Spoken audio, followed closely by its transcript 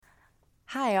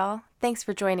Hi, all. Thanks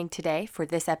for joining today for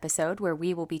this episode where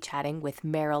we will be chatting with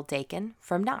Meryl Dakin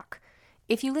from Knock.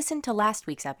 If you listened to last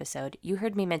week's episode, you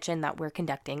heard me mention that we're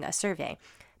conducting a survey.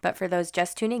 But for those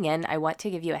just tuning in, I want to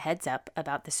give you a heads up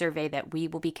about the survey that we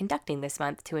will be conducting this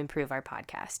month to improve our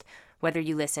podcast. Whether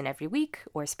you listen every week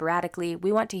or sporadically,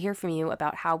 we want to hear from you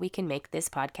about how we can make this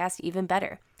podcast even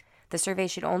better. The survey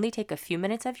should only take a few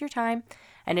minutes of your time,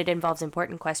 and it involves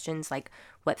important questions like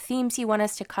what themes you want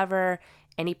us to cover,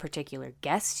 any particular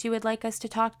guests you would like us to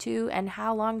talk to, and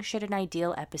how long should an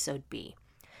ideal episode be.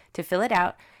 To fill it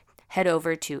out, head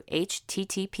over to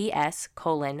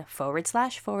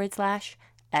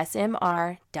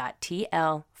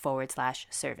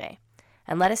https://smr.tl/survey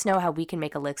and let us know how we can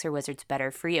make Elixir Wizards better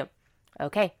for you.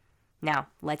 Okay, now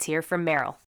let's hear from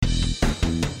Meryl.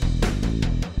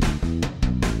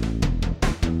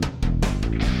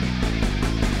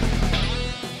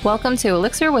 Welcome to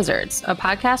Elixir Wizards, a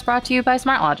podcast brought to you by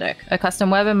SmartLogic, a custom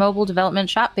web and mobile development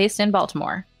shop based in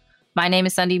Baltimore. My name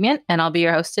is Sundy Mint, and I'll be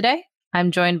your host today.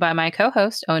 I'm joined by my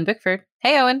co-host, Owen Bickford.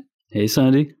 Hey, Owen. Hey,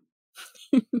 Sundy.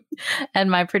 And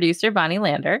my producer, Bonnie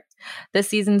Lander. This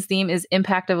season's theme is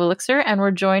Impact of Elixir, and we're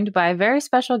joined by a very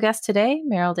special guest today,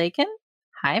 Meryl Dakin.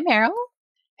 Hi, Meryl.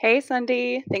 Hey,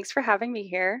 Sundy. Thanks for having me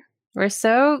here. We're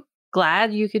so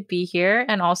glad you could be here,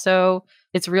 and also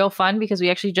it's real fun because we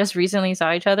actually just recently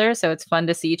saw each other, so it's fun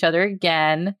to see each other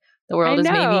again. The world is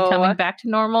maybe coming back to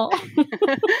normal.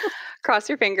 Cross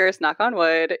your fingers, knock on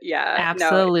wood. Yeah.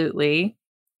 Absolutely.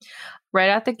 Right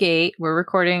out the gate, we're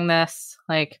recording this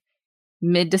like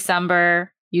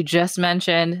mid-December. You just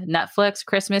mentioned Netflix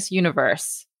Christmas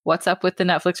universe. What's up with the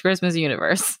Netflix Christmas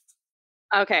universe?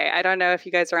 Okay, I don't know if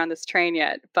you guys are on this train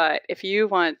yet, but if you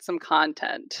want some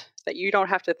content that you don't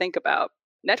have to think about,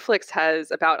 Netflix has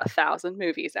about 1,000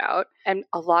 movies out, and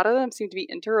a lot of them seem to be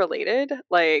interrelated.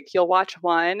 Like, you'll watch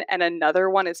one and another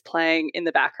one is playing in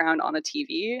the background on a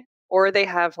TV, or they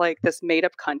have like this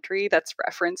made-up country that's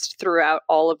referenced throughout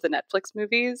all of the Netflix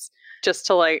movies, just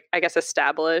to like, I guess,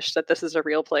 establish that this is a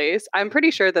real place. I'm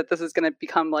pretty sure that this is going to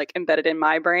become like embedded in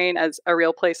my brain as a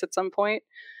real place at some point.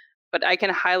 But I can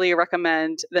highly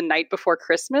recommend The Night Before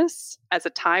Christmas as a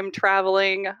time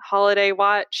traveling holiday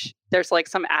watch. There's like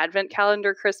some advent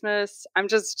calendar Christmas. I'm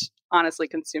just honestly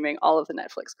consuming all of the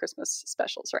Netflix Christmas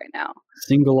specials right now.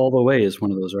 Single All the Way is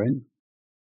one of those, right?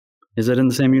 Is it in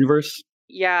the same universe?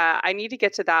 Yeah, I need to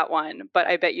get to that one, but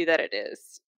I bet you that it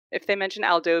is. If they mention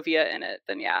Aldovia in it,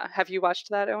 then yeah. Have you watched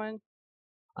that, Owen?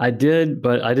 I did,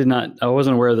 but I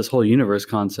wasn't aware of this whole universe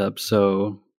concept,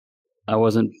 so I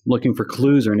wasn't looking for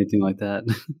clues or anything like that.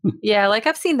 Yeah, like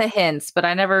I've seen the hints, but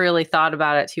I never really thought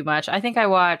about it too much. I think I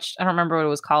watched, I don't remember what it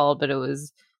was called, but it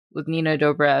was with Nina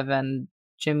Dobrev and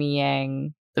Jimmy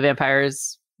Yang, the Vampire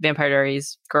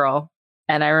Diaries girl.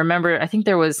 And I remember, I think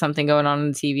there was something going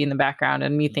on the TV in the background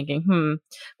and me thinking,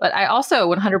 But I also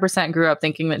 100% grew up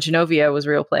thinking that Genovia was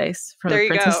a real place from the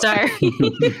Princess Diaries.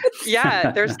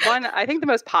 Yeah, there's one. I think the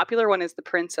most popular one is the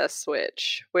Princess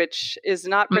Switch, which is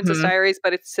not Princess Diaries,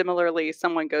 but it's similarly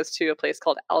someone goes to a place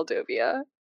called Aldovia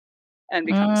and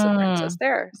becomes a princess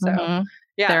there. So,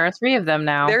 yeah. There are 3 of them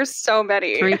now. There's so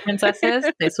many. 3 princesses.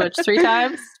 They switched 3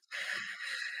 times.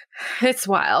 It's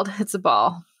wild. It's a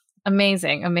ball.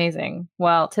 Amazing, amazing.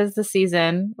 Well, 'tis the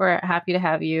season. We're happy to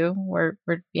have you. We're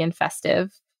being festive.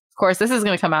 Of course, this is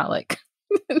going to come out like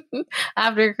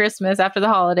after Christmas, after the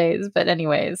holidays. But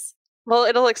anyways. Well,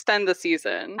 it'll extend the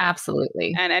season.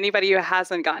 Absolutely. And anybody who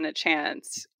hasn't gotten a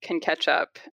chance can catch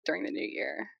up during the new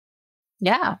year.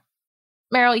 Yeah.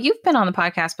 Meryl, you've been on the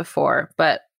podcast before,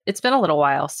 but it's been a little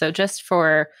while. So just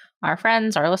for our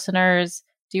friends, our listeners,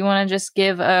 do you want to just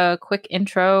give a quick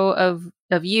intro of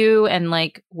you and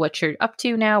like what you're up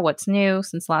to now, what's new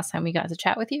since last time we got to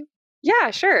chat with you? Yeah,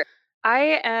 sure.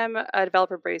 I am a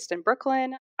developer based in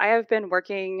Brooklyn. I have been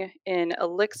working in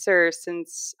Elixir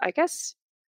since, I guess,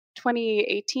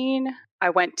 2018. I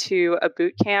went to a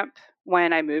boot camp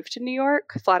when I moved to New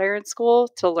York, Flatiron School,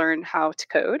 to learn how to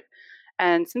code.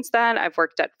 And since then, I've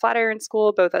worked at Flatiron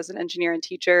School, both as an engineer and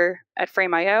teacher at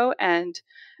Frame.io, and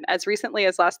as recently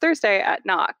as last Thursday at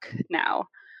Knock now,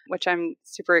 which I'm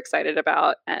super excited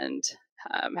about. And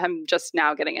I'm just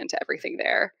now getting into everything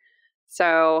there.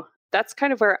 So that's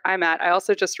kind of where I'm at. I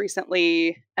also just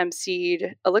recently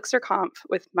emceed ElixirConf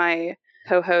with my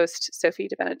co-host, Sophie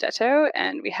DiBenedetto,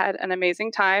 and we had an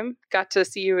amazing time. Got to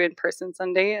see you in person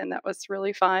Sunday, and that was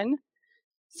really fun.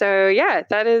 So yeah,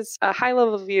 that is a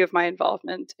high-level view of my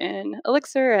involvement in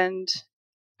Elixir and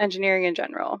engineering in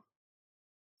general.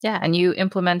 Yeah, and you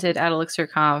implemented at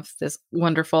ElixirConf this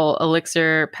wonderful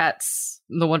Elixir pets,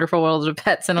 the wonderful world of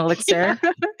pets and Elixir.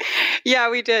 Yeah,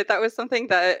 we did. That was something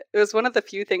that it was one of the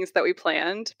few things that we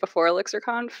planned before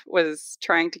ElixirConf was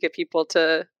trying to get people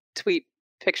to tweet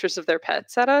pictures of their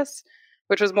pets at us,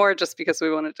 which was more just because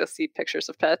we wanted to see pictures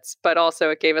of pets, but also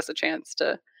it gave us a chance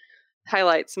to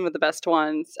highlight some of the best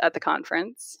ones at the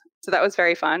conference. So that was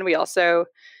very fun. We also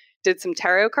did some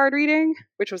tarot card reading,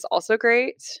 which was also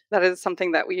great. That is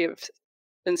something that we have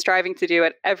been striving to do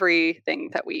at everything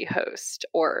that we host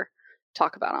or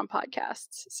talk about on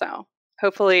podcasts. So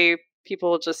hopefully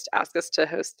people will just ask us to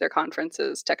host their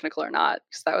conferences, technical or not,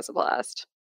 because that was a blast.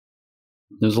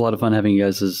 It was a lot of fun having you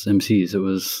guys as MCs. It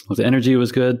was, the energy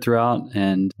was good throughout,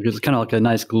 and it was kind of like a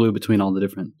nice glue between all the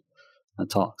different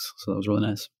talks. So that was really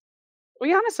nice.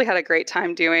 We honestly had a great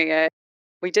time doing it.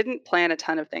 We didn't plan a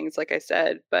ton of things, like I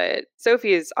said, but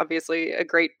Sophie is obviously a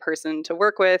great person to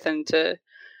work with and to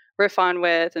riff on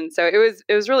with. And so it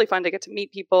was really fun to get to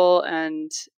meet people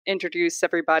and introduce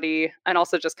everybody, and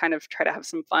also just kind of try to have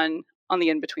some fun on the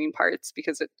in-between parts,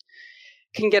 because it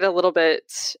can get a little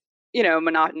bit,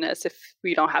 monotonous if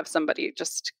we don't have somebody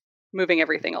just moving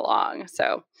everything along.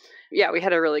 So yeah, we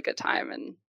had a really good time,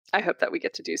 and I hope that we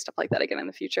get to do stuff like that again in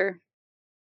the future.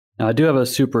 Now, I do have a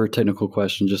super technical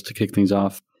question just to kick things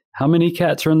off. How many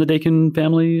cats are in the Dakin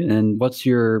family, and what's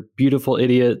your beautiful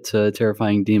idiot to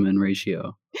terrifying demon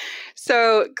ratio?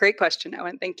 So, great question,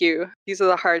 Owen. Thank you. These are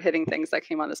the hard-hitting things that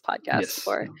came on this podcast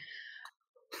before.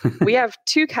 We have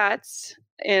 2 cats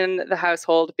in the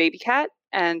household, Baby Cat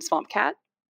and Swamp Cat.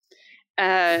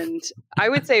 And I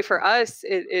would say for us,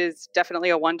 it is definitely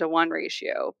a 1-to-1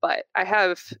 ratio, but I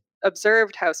have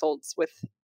observed households with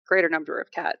greater number of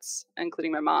cats,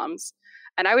 including my mom's.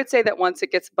 And I would say that once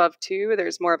it gets above 2,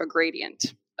 there's more of a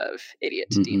gradient of idiot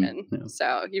to demon. Yeah.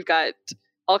 So you've got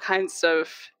all kinds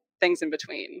of things in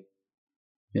between.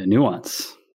 Yeah,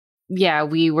 nuance. Yeah,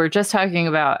 we were just talking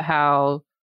about how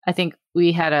I think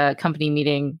we had a company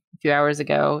meeting a few hours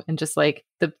ago, and just like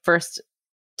the first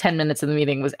 10 minutes of the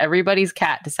meeting was everybody's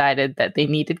cat decided that they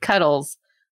needed cuddles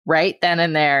right then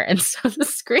and there. And so the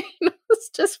screen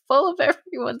was just full of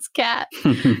everyone's cat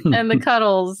and the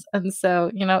cuddles. And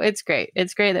so, it's great.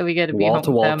 It's great that we get to be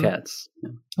wall-to-wall cats. Yeah.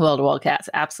 Wall-to-wall cats.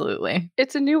 Absolutely.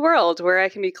 It's a new world where I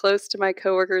can be close to my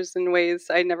coworkers in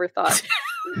ways I never thought.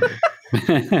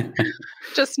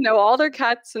 Just know all their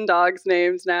cats and dogs'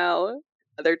 names now.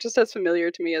 They're just as familiar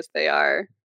to me as they are.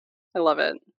 I love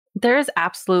it. There is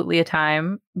absolutely a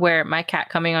time where my cat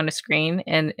coming on a screen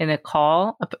in a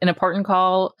call, an important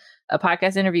call, a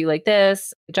podcast interview like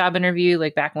this, a job interview,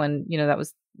 like back when, that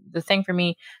was the thing for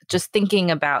me, just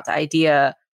thinking about the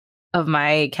idea of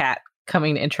my cat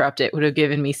coming to interrupt it would have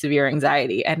given me severe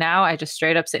anxiety. And now I just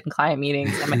straight up sit in client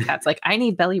meetings and my cat's like, I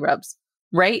need belly rubs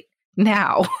right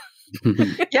now.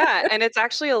 Yeah, and it's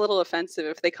actually a little offensive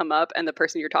if they come up and the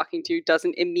person you're talking to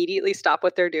doesn't immediately stop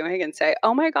what they're doing and say,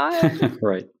 "Oh my God,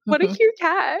 right. What a cute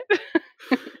cat."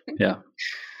 Yeah.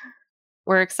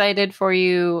 We're excited for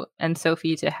you and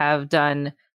Sophie to have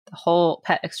done the whole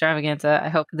pet extravaganza. I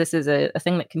hope this is a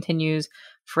thing that continues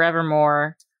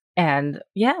forevermore. And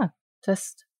yeah,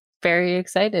 just very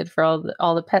excited for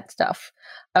all the pet stuff.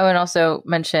 Owen also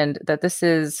mentioned that this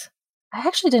is, I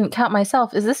actually didn't count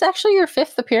myself. Is this actually your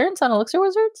 5th appearance on Elixir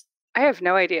Wizards? I have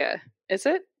no idea. Is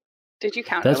it? Did you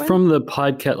count? That's Owen? from the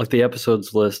podcast, like the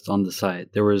episodes list on the site.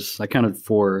 I counted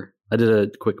 4. I did a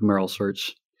quick Meryl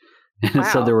search, and it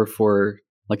said there were 4.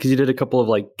 Like, because you did a couple of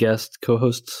like guest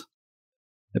co-hosts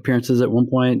appearances at one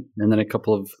point, and then a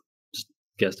couple of just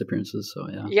guest appearances. So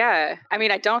yeah. Yeah, I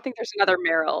mean, I don't think there's another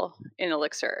Meryl in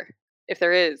Elixir. If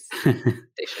there is, they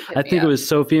should hit I think it was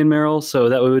Sophie and Meryl, so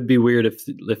that would be weird if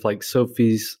like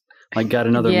Sophie's like got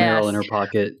another Meryl in her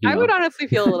pocket. I would honestly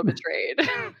feel a little betrayed.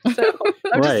 So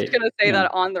I'm just going to say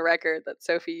that on the record that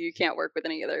Sophie, you can't work with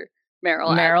any other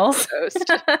Meryls.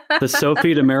 The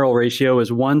Sophie to Meryl ratio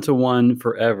is 1-to-1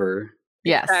 forever.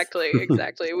 Yes,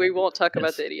 exactly. We won't talk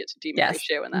about the idiot to demon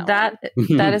ratio in that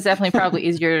one. That is definitely probably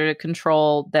easier to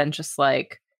control than just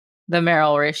like the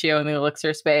Meryl ratio in the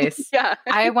Elixir space. Yeah.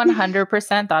 I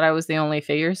 100% thought I was the only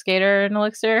figure skater in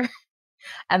Elixir.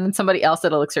 And then somebody else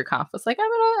at ElixirConf was like,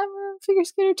 I'm a figure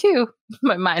skater too.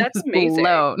 My mind was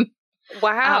blown.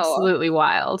 Wow. Absolutely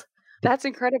wild. That's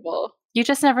incredible. You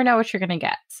just never know what you're going to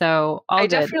get. So I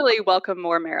definitely welcome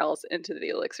more Meryls into the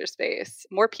Elixir space.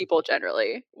 More people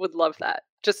generally would love that.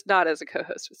 Just not as a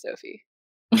co-host with Sophie.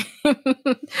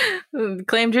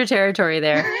 Claimed your territory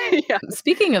there. Yeah.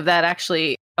 Speaking of that,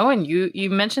 actually, Owen, you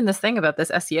mentioned this thing about this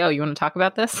SEO. You want to talk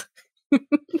about this?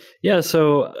 Yeah,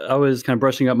 so I was kind of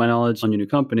brushing up my knowledge on your new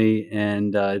company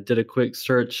and did a quick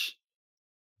search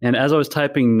And as I was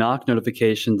typing knock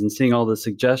notifications and seeing all the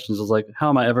suggestions, I was like, how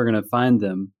am I ever going to find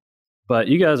them? But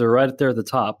you guys are right there at the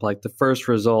top, like the first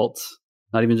results,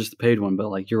 not even just the paid one, but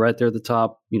like you're right there at the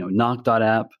top,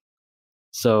 knock.app.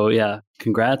 So yeah,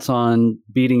 congrats on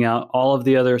beating out all of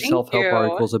the other self-help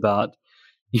articles about,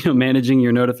 managing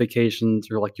your notifications,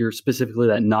 or like you're specifically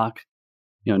that knock,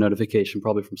 notification,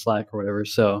 probably from Slack or whatever.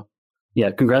 So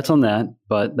yeah, congrats on that.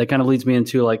 But that kind of leads me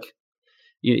into like,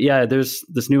 yeah, there's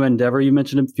this new endeavor you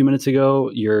mentioned a few minutes ago.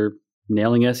 You're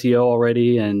nailing SEO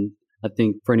already. And I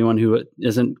think for anyone who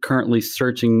isn't currently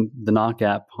searching the Knock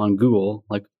app on Google,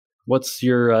 like what's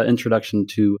your introduction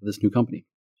to this new company?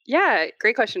 Yeah,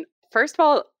 great question. First of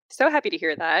all, so happy to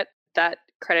hear that. That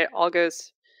credit all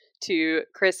goes to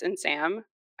Chris and Sam.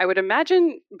 I would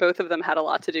imagine both of them had a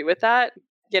lot to do with that.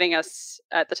 Getting us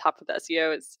at the top of the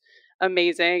SEO is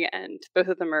amazing, and both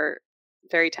of them are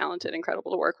very talented,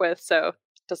 incredible to work with. So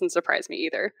doesn't surprise me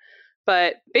either.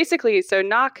 But basically, so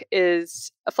Knock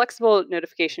is a flexible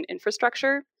notification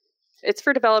infrastructure. It's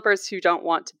for developers who don't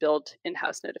want to build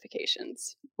in-house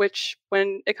notifications, which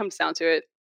when it comes down to it,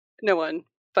 no one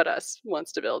but us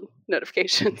wants to build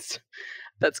notifications.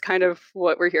 That's kind of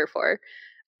what we're here for.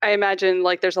 I imagine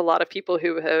like there's a lot of people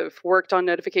who have worked on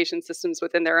notification systems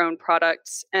within their own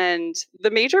products. And the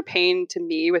major pain to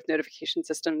me with notification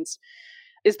systems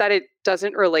is that it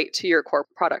doesn't relate to your core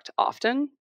product often.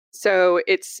 So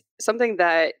it's something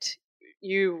that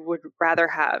you would rather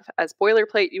have as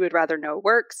boilerplate, you would rather know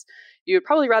works. You would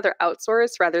probably rather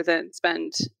outsource rather than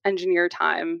spend engineer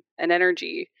time and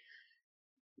energy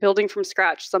building from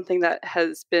scratch something that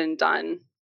has been done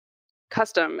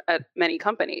custom at many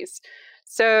companies.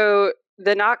 So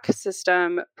the Knock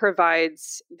system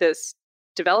provides this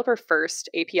developer-first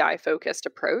API-focused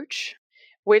approach,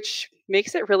 which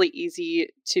makes it really easy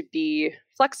to be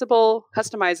flexible,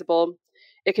 customizable.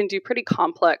 It can do pretty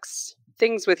complex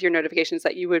things with your notifications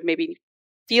that you would maybe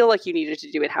feel like you needed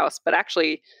to do in-house, but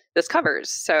actually this covers.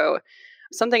 So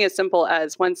something as simple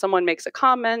as when someone makes a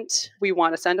comment, we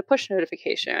want to send a push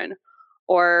notification.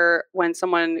 Or when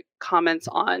someone comments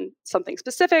on something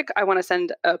specific, I want to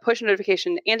send a push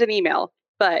notification and an email,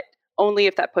 but only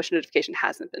if that push notification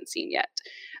hasn't been seen yet.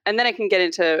 And then I can get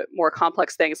into more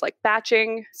complex things like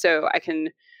batching. So I can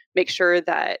make sure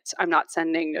that I'm not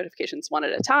sending notifications one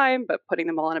at a time, but putting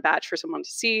them all in a batch for someone to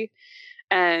see.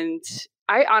 And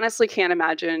I honestly can't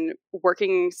imagine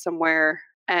working somewhere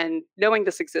and knowing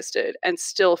this existed and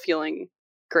still feeling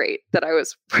great that I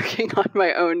was working on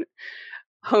my own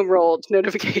home-rolled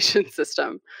notification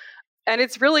system. And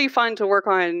it's really fun to work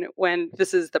on when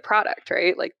this is the product,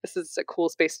 right? Like this is a cool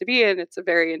space to be in. It's a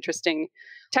very interesting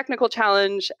technical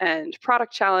challenge and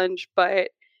product challenge, but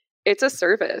it's a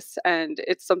service and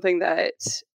it's something that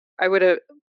I would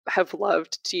have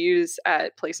loved to use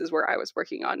at places where I was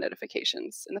working on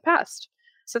notifications in the past.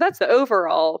 So that's the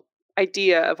overall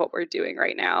idea of what we're doing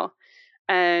right now.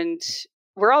 And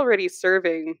we're already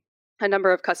serving a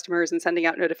number of customers and sending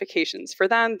out notifications for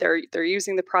them. They're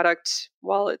using the product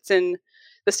while it's in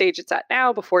the stage it's at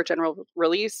now before general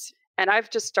release. And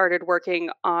I've just started working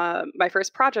on my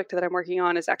first project that I'm working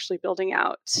on is actually building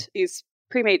out these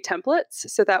pre-made templates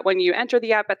so that when you enter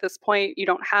the app at this point, you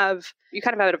kind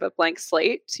of have a blank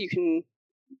slate. So you can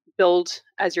build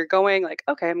as you're going, like,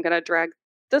 okay, I'm going to drag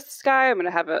this guy. I'm going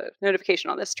to have a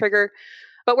notification on this trigger.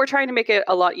 But we're trying to make it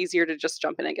a lot easier to just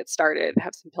jump in and get started,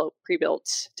 have some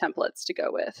pre-built templates to go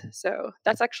with. So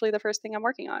that's actually the first thing I'm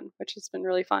working on, which has been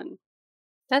really fun.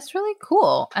 That's really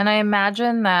cool. And I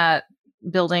imagine that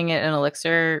building it in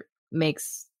Elixir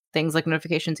makes things like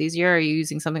notifications easier. Are you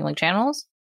using something like channels?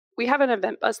 We have an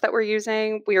event bus that we're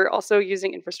using. We are also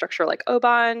using infrastructure like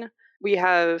Oban. We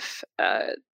have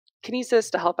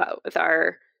Kinesis to help out with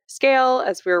our scale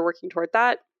as we're working toward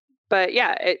that. But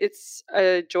yeah, it's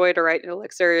a joy to write in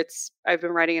Elixir. I've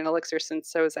been writing in Elixir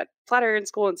since I was at Flatiron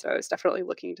School, and so I was definitely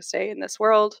looking to stay in this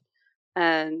world.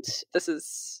 And this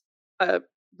is a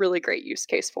really great use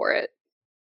case for it.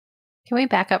 Can we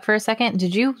back up for a second?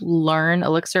 Did you learn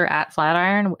Elixir at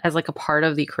Flatiron as like a part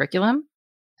of the curriculum?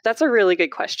 That's a really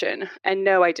good question. And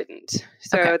no, I didn't.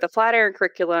 So okay. The Flatiron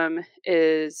curriculum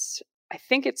is, I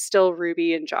think it's still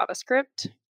Ruby and JavaScript.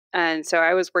 And so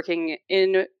I was working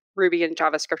in Ruby and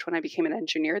JavaScript when I became an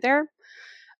engineer there.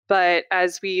 But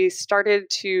as we started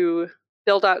to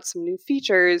build out some new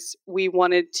features, we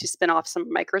wanted to spin off some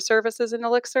microservices in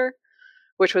Elixir,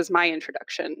 which was my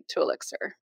introduction to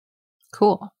Elixir.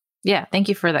 Cool. Yeah, thank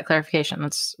you for that clarification.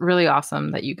 That's really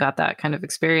awesome that you got that kind of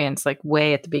experience like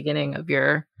way at the beginning of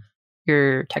your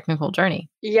technical journey.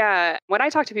 Yeah, when I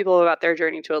talk to people about their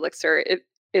journey to Elixir, it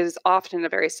is often a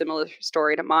very similar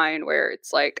story to mine where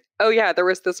it's like, oh yeah, there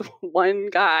was this one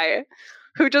guy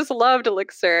who just loved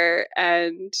Elixir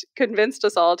and convinced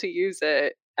us all to use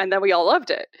it. And then we all loved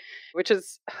it, which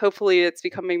is hopefully it's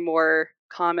becoming more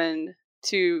common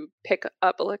to pick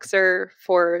up Elixir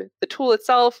for the tool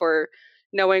itself or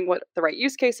knowing what the right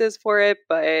use case is for it.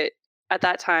 But at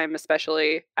that time,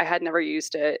 especially, I had never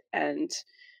used it. And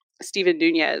Steven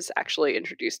Nunez actually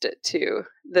introduced it to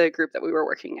the group that we were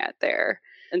working at there.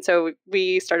 And so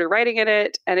we started writing in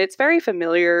it, and it's very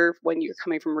familiar when you're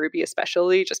coming from Ruby,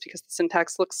 especially just because the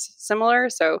syntax looks similar.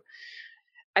 So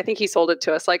I think he sold it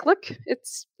to us like, look,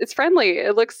 it's friendly.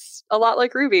 It looks a lot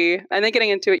like Ruby. And then getting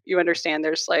into it, you understand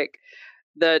there's like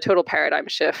the total paradigm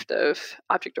shift of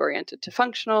object-oriented to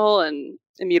functional and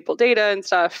immutable data and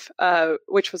stuff,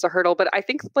 which was a hurdle. But I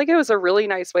think like it was a really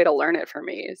nice way to learn it for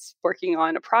me. Is working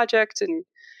on a project and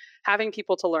having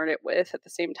people to learn it with at the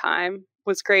same time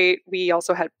was great. We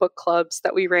also had book clubs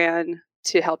that we ran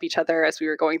to help each other as we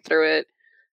were going through it.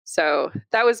 So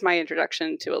that was my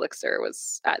introduction to Elixir,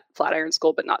 was at Flatiron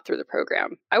School, but not through the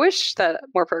program. I wish that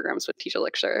more programs would teach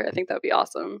Elixir. I think that would be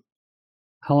awesome.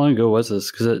 How long ago was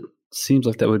this? Because it seems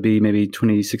like that would be maybe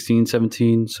 2016,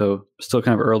 17. So still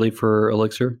kind of early for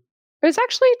Elixir. It was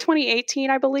actually 2018,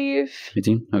 I believe.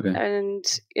 18? Okay. And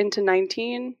into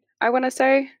 19, I want to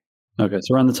say. Okay.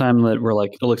 So around the time that we're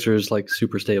like Elixir is like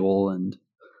super stable and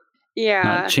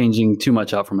not changing too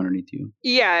much out from underneath you.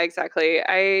 Yeah, exactly.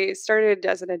 I started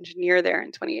as an engineer there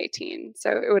in 2018.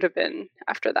 So it would have been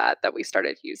after that we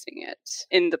started using it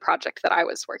in the project that I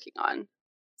was working on.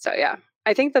 So yeah,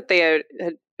 I think that they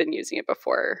had been using it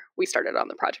before we started on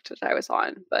the project that I was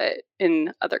on, but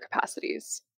in other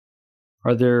capacities.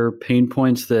 Are there pain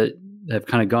points that have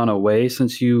kind of gone away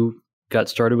since you got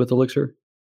started with Elixir?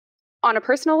 On a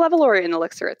personal level or in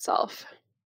Elixir itself?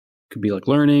 Could be like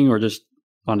learning or just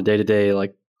on a day-to-day,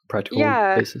 like practical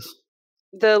basis.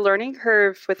 The learning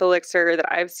curve with Elixir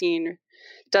that I've seen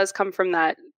does come from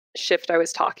that shift I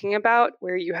was talking about,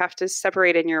 where you have to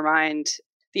separate in your mind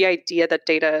the idea that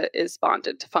data is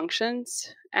bonded to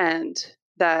functions and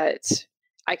that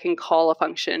I can call a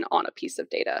function on a piece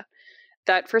of data.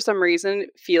 That for some reason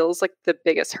feels like the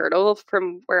biggest hurdle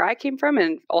from where I came from,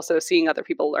 and also seeing other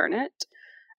people learn it.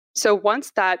 So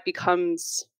once that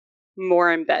becomes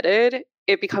more embedded,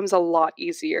 it becomes a lot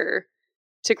easier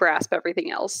to grasp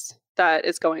everything else that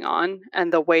is going on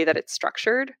and the way that it's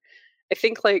structured. I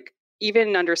think like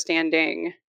even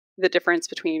understanding the difference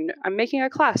between I'm making a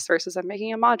class versus I'm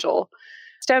making a module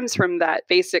stems from that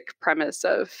basic premise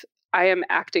of I am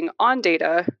acting on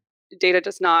data. Data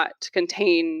does not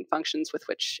contain functions with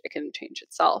which it can change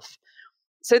itself.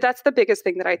 So that's the biggest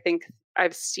thing that I think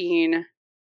I've seen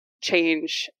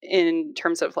change in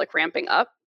terms of like ramping up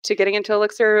to getting into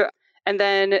Elixir. And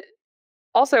then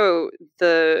also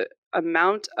the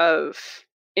amount of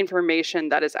information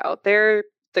that is out there,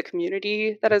 the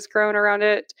community that has grown around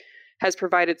it has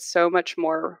provided so much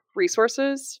more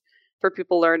resources for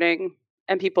people learning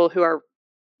and people who are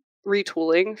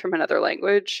retooling from another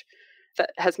language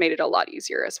that has made it a lot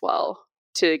easier as well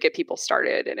to get people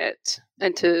started in it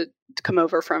and to come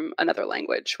over from another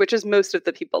language, which is most of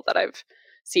the people that I've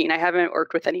seen. I haven't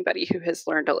worked with anybody who has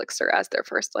learned Elixir as their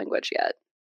first language yet.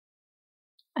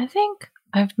 I think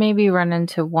I've maybe run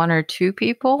into one or two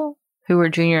people who were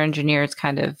junior engineers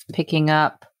kind of picking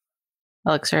up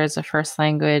Elixir as a first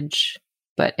language.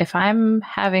 But if I'm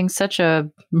having such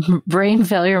a brain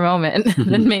failure moment,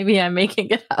 then maybe I'm making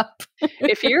it up.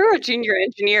 If you're a junior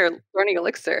engineer learning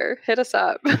Elixir, hit us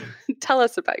up. Tell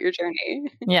us about your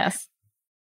journey. Yes.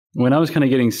 When I was kind of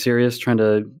getting serious, trying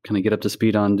to kind of get up to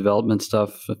speed on development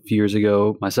stuff a few years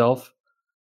ago myself,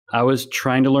 I was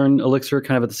trying to learn Elixir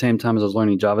kind of at the same time as I was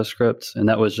learning JavaScript, and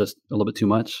that was just a little bit too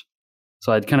much.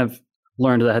 So I'd kind of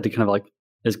learned that I had to kind of like,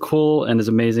 as cool and as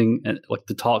amazing, and like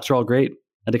the talks are all great,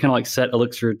 I had to kind of like set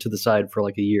Elixir to the side for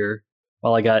like a year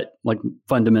while I got like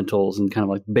fundamentals and kind of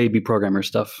like baby programmer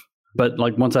stuff. But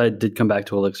like once I did come back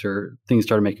to Elixir, things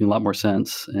started making a lot more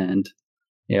sense. And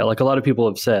yeah, like a lot of people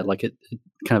have said, like it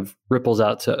kind of ripples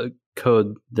out to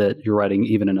code that you're writing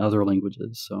even in other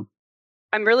languages. So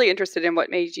I'm really interested in what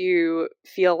made you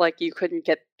feel like you couldn't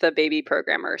get the baby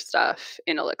programmer stuff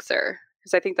in Elixir,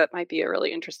 because I think that might be a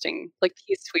really interesting like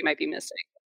piece we might be missing.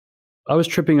 I was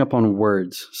tripping up on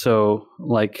words. So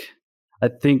like, I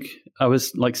think I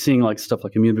was like seeing like stuff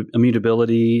like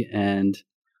immutability and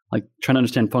like trying to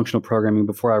understand functional programming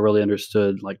before I really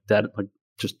understood like that, like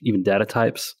just even data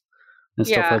types and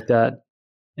stuff like that.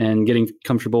 And getting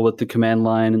comfortable with the command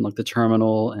line and like the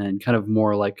terminal and kind of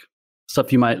more like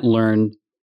stuff you might learn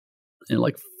in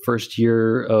like first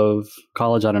year of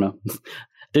college. I don't know.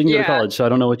 Didn't go to college, so I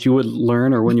don't know what you would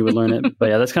learn or when you would learn it. But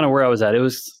yeah, that's kind of where I was at. It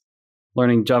was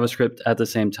learning JavaScript at the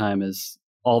same time as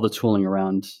all the tooling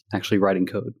around actually writing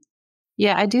code.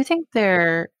 Yeah, I do think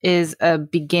there is a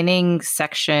beginning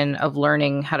section of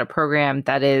learning how to program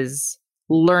that is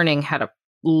learning how to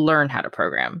learn how to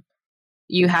program.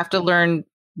 You have to learn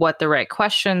what the right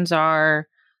questions are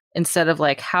instead of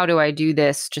like, how do I do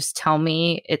this? Just tell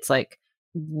me. It's like,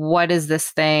 what is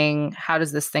this thing? How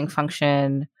does this thing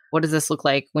function? What does this look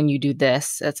like when you do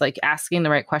this? It's like asking the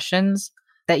right questions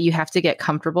that you have to get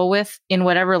comfortable with in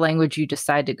whatever language you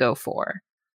decide to go for.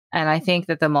 And I think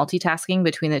that the multitasking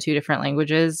between the two different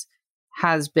languages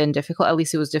has been difficult. At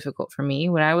least it was difficult for me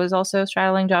when I was also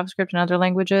straddling JavaScript and other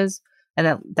languages.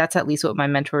 And that's at least what my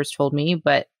mentors told me.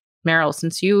 But Meryl,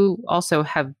 since you also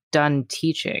have done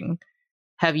teaching,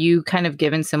 have you kind of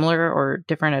given similar or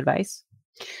different advice?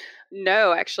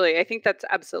 No, actually, I think that's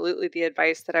absolutely the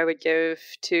advice that I would give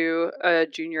to a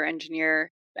junior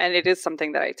engineer. And it is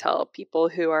something that I tell people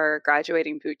who are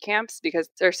graduating boot camps, because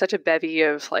there's such a bevy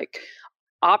of like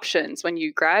options when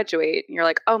you graduate and you're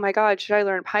like, oh my God, should I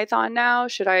learn Python now?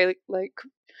 Should I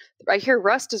I hear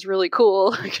Rust is really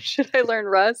cool. Should I learn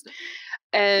Rust?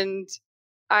 And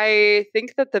I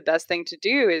think that the best thing to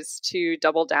do is to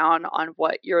double down on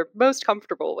what you're most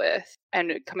comfortable with.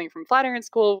 And coming from Flatiron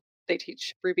School, they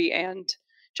teach Ruby and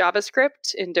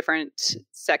JavaScript in different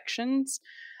sections.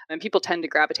 And people tend to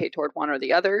gravitate toward one or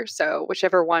the other. So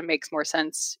whichever one makes more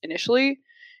sense initially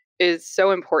is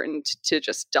so important to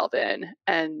just delve in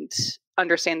and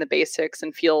understand the basics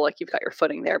and feel like you've got your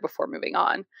footing there before moving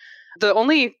on. The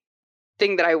only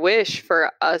thing that I wish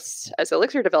for us as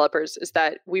Elixir developers is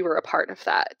that we were a part of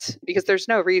that, because there's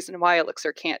no reason why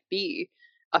Elixir can't be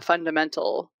a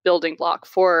fundamental building block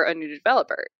for a new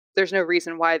developer. There's no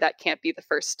reason why that can't be the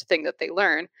first thing that they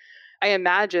learn. I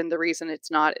imagine the reason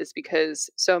it's not is because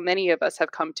so many of us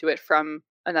have come to it from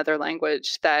another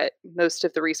language that most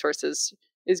of the resources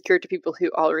is geared to people who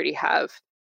already have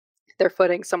their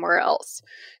footing somewhere else.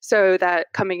 So that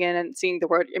coming in and seeing the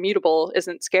word immutable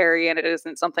isn't scary, and it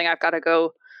isn't something I've got to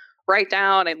go write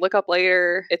down and look up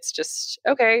later. It's just,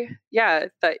 okay, yeah,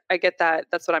 I get that.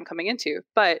 That's what I'm coming into.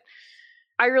 But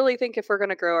I really think if we're going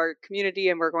to grow our community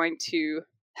and we're going to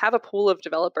have a pool of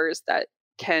developers that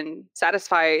can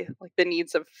satisfy like the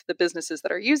needs of the businesses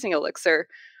that are using Elixir,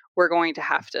 we're going to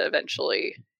have to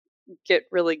eventually get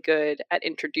really good at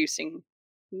introducing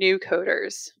new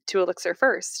coders to Elixir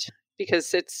first,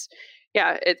 because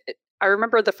I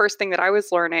remember the first thing that I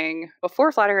was learning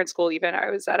before Flatiron School, even I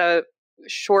was at a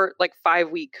short, like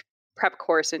 5-week prep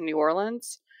course in New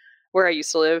Orleans where I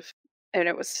used to live. And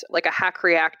it was like a Hack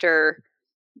Reactor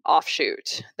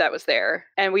offshoot that was there.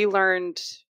 And we learned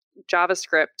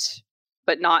JavaScript,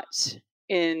 but not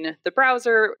in the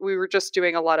browser. We were just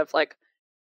doing a lot of like,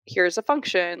 here's a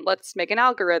function, let's make an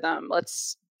algorithm,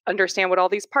 let's understand what all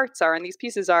these parts are and these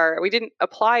pieces are. We didn't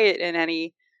apply it in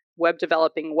any web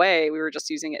developing way. We were just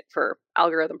using it for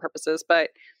algorithm purposes. But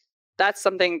that's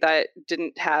something that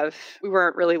we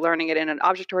weren't really learning it in an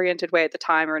object-oriented way at the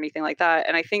time or anything like that.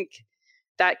 And I think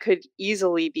that could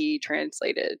easily be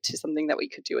translated to something that we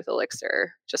could do with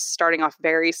Elixir, just starting off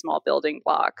very small building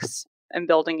blocks and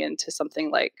building into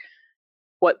something like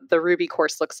what the Ruby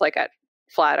course looks like at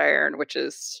Flatiron, which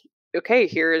is, okay,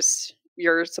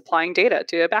 you're supplying data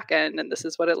to a backend, and this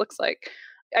is what it looks like.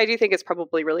 I do think it's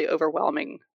probably really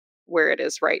overwhelming where it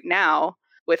is right now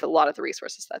with a lot of the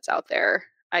resources that's out there.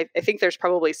 I think there's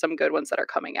probably some good ones that are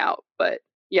coming out, but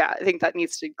yeah, I think that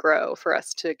needs to grow for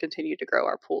us to continue to grow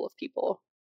our pool of people.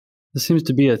 This seems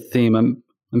to be a theme.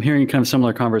 I'm hearing kind of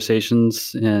similar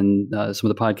conversations in some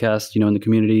of the podcasts, in the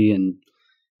community and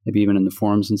maybe even in the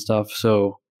forums and stuff.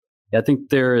 So yeah, I think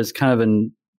there is kind of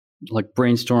an like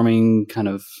brainstorming, kind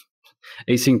of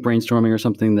async brainstorming or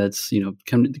something that's,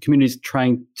 the community's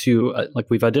trying to, like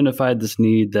we've identified this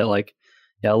need that like,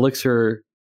 yeah, Elixir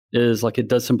is like, it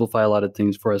does simplify a lot of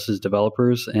things for us as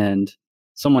developers, and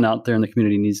someone out there in the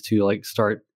community needs to like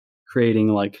start creating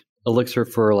like Elixir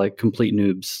for like complete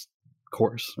noobs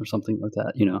course or something like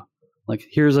that, like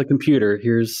here's a computer,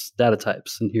 here's data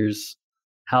types, and here's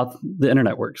how the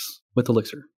internet works with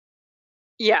Elixir.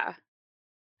 Yeah.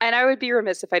 And I would be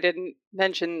remiss if I didn't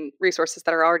mention resources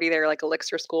that are already there, like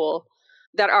Elixir School,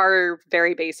 that are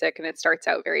very basic, and it starts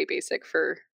out very basic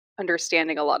for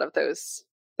understanding a lot of those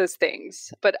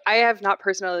things. But I have not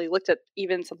personally looked at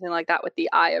even something like that with the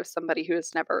eye of somebody who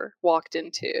has never walked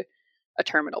into a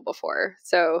terminal before.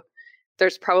 So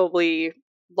there's probably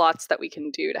lots that we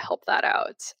can do to help that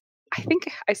out. I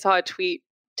think I saw a tweet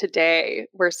today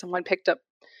where someone picked up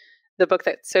the book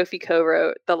that Sophie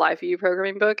co-wrote, the Live View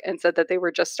programming book, and said that they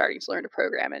were just starting to learn to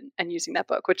program and using that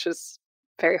book, which was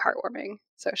very heartwarming.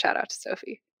 So shout out to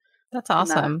Sophie. That's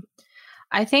awesome.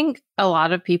 I think a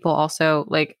lot of people also,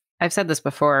 like, I've said this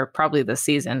before, probably this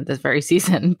very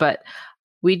season, but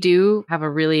we do have a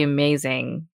really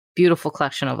amazing, beautiful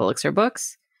collection of Elixir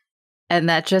books. And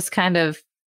that just kind of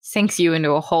sinks you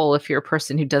into a hole if you're a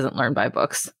person who doesn't learn by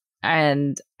books.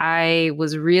 And I've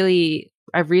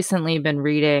recently been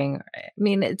reading, I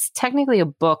mean, it's technically a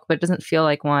book, but it doesn't feel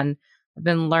like one. I've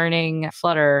been learning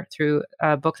Flutter through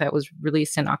a book that was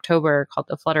released in October called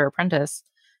The Flutter Apprentice.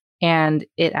 And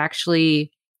it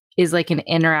actually is like an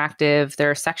interactive,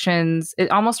 there are sections, it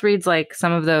almost reads like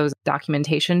some of those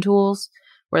documentation tools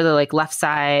where the like left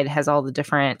side has all the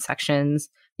different sections.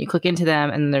 You click into them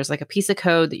and there's like a piece of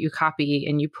code that you copy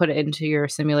and you put it into your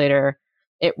simulator.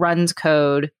 It runs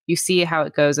code, you see how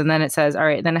it goes, and then it says, all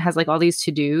right, then it has like all these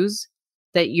to-dos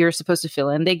that you're supposed to fill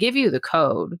in. They give you the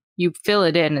code, you fill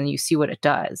it in and you see what it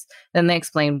does. Then they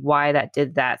explain why that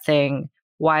did that thing,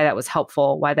 why that was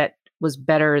helpful, why that was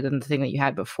better than the thing that you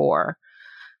had before.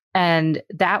 And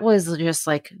that was just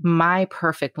like my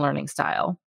perfect learning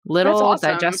style. Little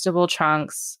awesome. Digestible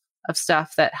chunks of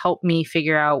stuff that helped me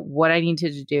figure out what I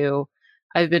needed to do.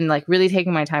 I've been like really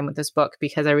taking my time with this book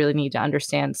because I really need to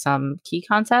understand some key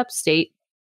concepts, state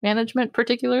management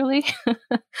particularly.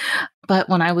 But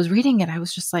when I was reading it, I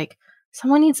was just like,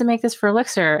 someone needs to make this for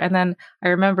Elixir. And then I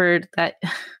remembered that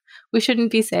we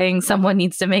shouldn't be saying someone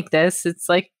needs to make this. It's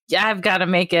like, yeah, I've got to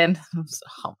make it. Oh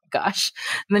my gosh.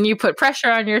 And then you put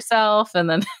pressure on yourself and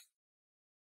then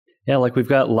yeah, like we've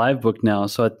got Livebook now.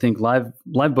 So I think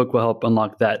Livebook will help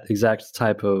unlock that exact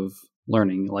type of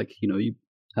learning. Like, you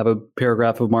have a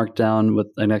paragraph of Markdown with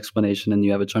an explanation and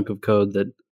you have a chunk of code that,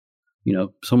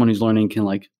 someone who's learning can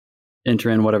like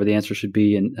enter in whatever the answer should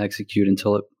be and execute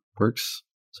until it works.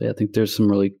 So yeah, I think there's some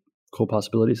really cool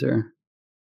possibilities there.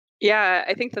 Yeah,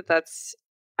 I think that that's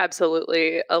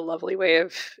absolutely a lovely way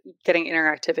of getting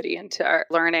interactivity into our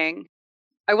learning.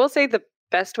 I will say the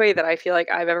best way that I feel like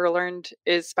I've ever learned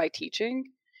is by teaching,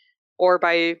 or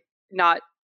by not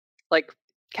like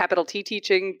capital T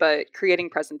teaching, but creating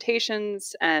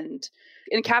presentations and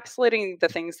encapsulating the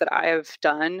things that I have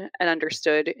done and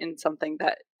understood in something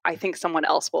that I think someone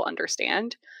else will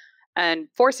understand, and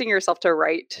forcing yourself to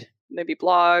write maybe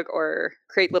blog or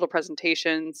create little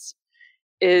presentations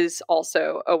is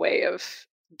also a way of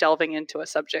delving into a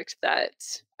subject that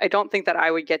I don't think that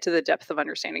I would get to the depth of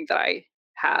understanding that I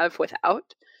have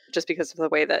without, just because of the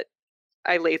way that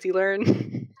I lazy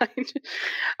learn.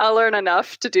 I'll learn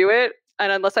enough to do it.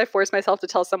 And unless I force myself to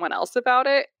tell someone else about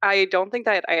it, I don't think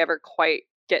that I ever quite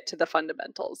get to the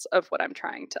fundamentals of what I'm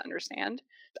trying to understand.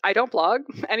 I don't blog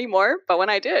anymore, but when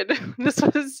I did, this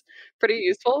was pretty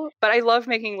useful. But I love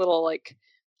making little like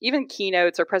even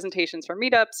keynotes or presentations for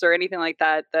meetups or anything like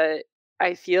that that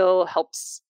I feel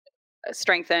helps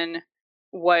strengthen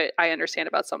what I understand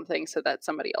about something so that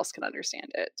somebody else can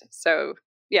understand it. So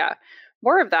yeah,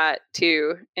 more of that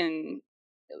too, in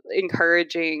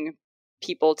encouraging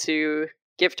people to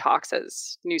give talks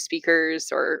as new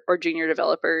speakers or junior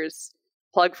developers.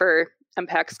 Plug for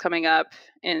MPEX coming up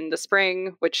in the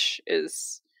spring, which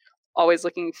is always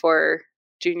looking for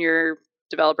junior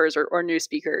developers or new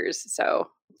speakers. So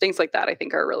things like that I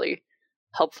think are really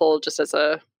helpful just as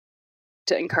to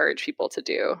encourage people to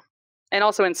do. And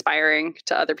also inspiring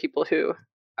to other people who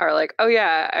are like, oh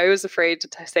yeah, I was afraid to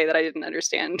say that I didn't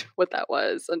understand what that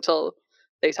was until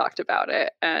they talked about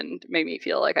it and made me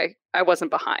feel like I wasn't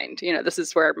behind. This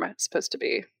is where I'm supposed to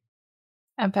be.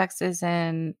 MPEX is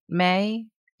in May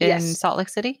in Salt Lake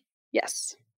City?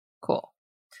 Yes. Cool.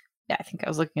 Yeah, I think I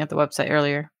was looking at the website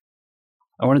earlier.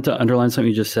 I wanted to underline something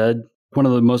you just said. One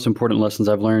of the most important lessons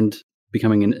I've learned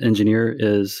becoming an engineer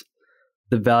is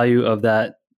the value of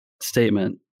that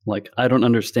statement. Like, I don't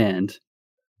understand.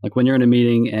 Like when you're in a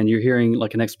meeting and you're hearing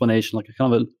like an explanation, like a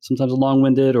kind of sometimes a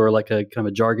long-winded or like a kind of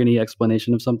a jargony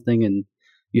explanation of something, and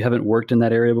you haven't worked in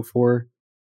that area before,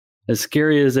 as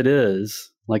scary as it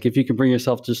is, like if you can bring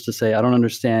yourself just to say, I don't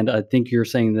understand, I think you're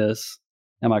saying this,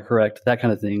 am I correct? That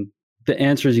kind of thing. The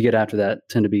answers you get after that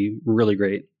tend to be really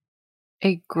great.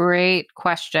 A great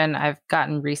question I've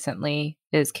gotten recently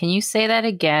is, can you say that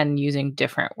again using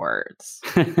different words?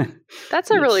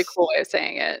 That's a really cool way of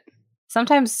saying it.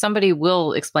 Sometimes somebody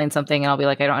will explain something and I'll be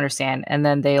like, I don't understand. And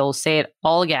then they'll say it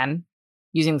all again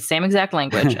using the same exact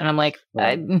language. And I'm like,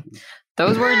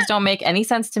 those words don't make any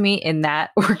sense to me in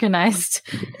that organized,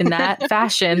 in that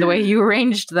fashion, the way you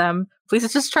arranged them. Please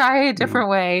just try a different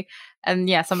way. And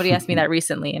yeah, somebody asked me that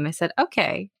recently. And I said,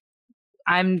 okay,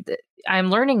 I'm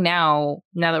learning now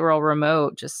that we're all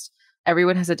remote, just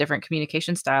everyone has a different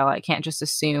communication style. I can't just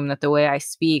assume that the way I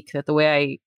speak, that the way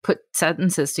I put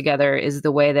sentences together is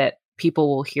the way that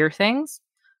people will hear things.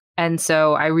 And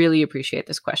so I really appreciate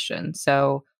this question.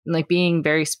 So like being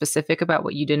very specific about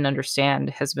what you didn't understand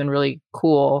has been really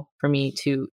cool for me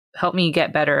to help me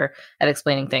get better at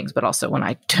explaining things, but also when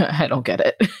I don't get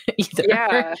it either.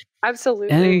 Yeah, absolutely.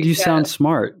 And you sound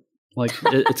smart. Like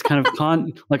it's kind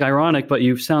of like ironic, but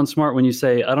you sound smart when you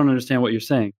say, I don't understand what you're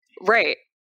saying. Right.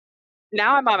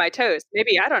 Now I'm on my toes.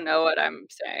 Maybe I don't know what I'm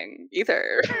saying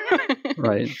either.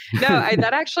 Right. No,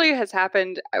 that actually has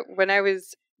happened when I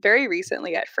was very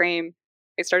recently at Frame.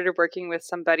 I started working with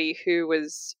somebody who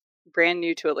was brand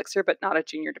new to Elixir, but not a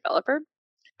junior developer,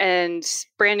 and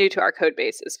brand new to our code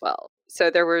base as well. So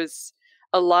there was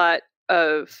a lot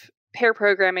of pair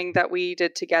programming that we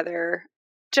did together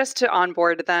just to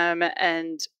onboard them.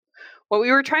 And what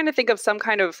we were trying to think of some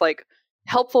kind of like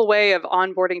helpful way of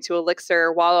onboarding to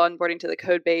Elixir while onboarding to the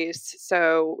code base.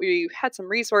 So we had some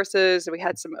resources and we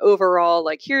had some overall,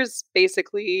 like, here's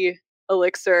basically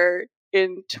Elixir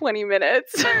in 20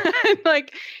 minutes.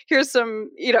 Like, here's some,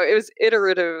 it was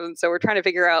iterative. And so we're trying to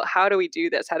figure out, how do we do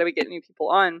this? How do we get new people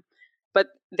on? But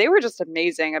they were just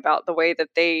amazing about the way that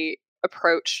they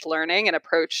approached learning and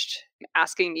approached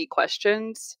asking me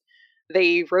questions.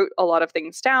 They wrote a lot of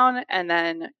things down and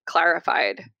then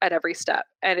clarified at every step.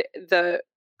 And the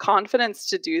confidence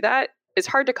to do that is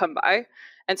hard to come by.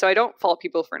 And so I don't fault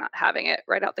people for not having it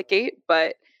right out the gate,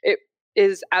 but it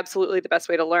is absolutely the best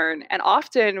way to learn. And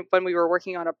often when we were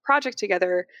working on a project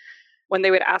together, when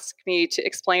they would ask me to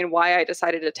explain why I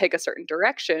decided to take a certain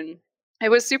direction, it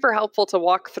was super helpful to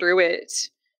walk through it,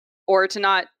 or to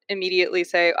not immediately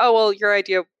say, oh, well, your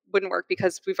idea wouldn't work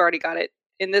because we've already got it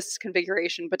in this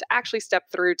configuration, but to actually step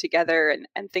through together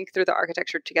and think through the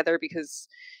architecture together, because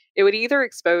it would either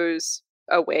expose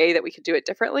a way that we could do it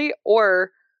differently or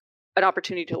an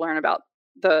opportunity to learn about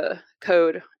the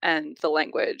code and the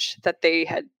language that they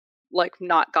had like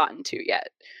not gotten to yet.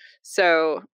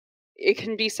 So it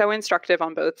can be so instructive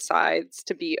on both sides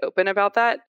to be open about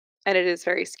that. And it is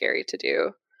very scary to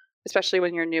do, especially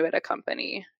when you're new at a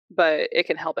company, but it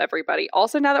can help everybody.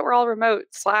 Also, now that we're all remote,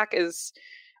 Slack is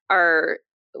our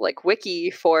like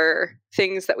wiki for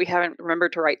things that we haven't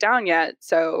remembered to write down yet.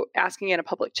 So asking in a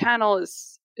public channel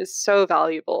is so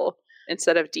valuable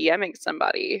instead of DMing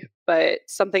somebody. But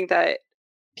something that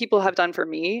people have done for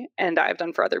me and I've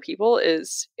done for other people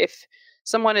is, if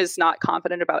someone is not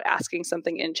confident about asking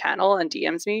something in channel and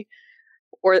DMs me,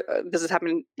 or this has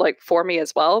happened like for me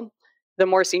as well, the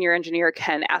more senior engineer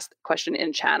can ask the question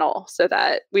in channel so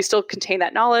that we still contain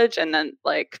that knowledge and then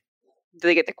like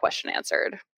they get the question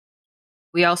answered.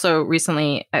 We also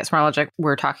recently at SmartLogic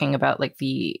were talking about like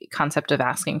the concept of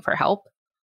asking for help.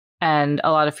 And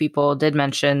a lot of people did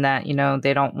mention that,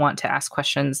 they don't want to ask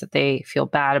questions that they feel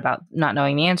bad about not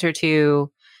knowing the answer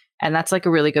to. And that's like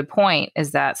a really good point,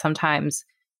 is that sometimes,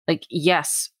 like,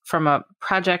 yes, from a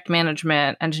project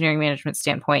management, engineering management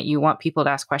standpoint, you want people to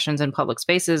ask questions in public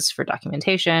spaces for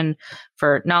documentation,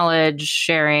 for knowledge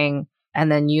sharing.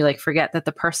 And then you like forget that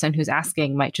the person who's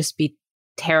asking might just be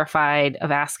terrified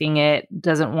of asking it,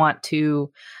 doesn't want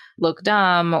to look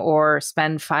dumb or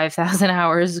spend 5,000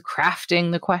 hours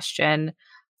crafting the question.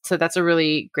 So that's a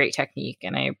really great technique.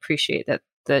 And I appreciate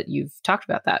that you've talked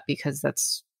about that, because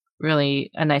that's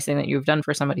really a nice thing that you've done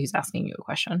for somebody who's asking you a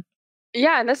question.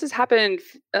 Yeah, and this has happened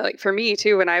like for me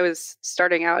too when I was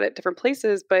starting out at different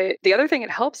places. But the other thing it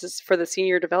helps is for the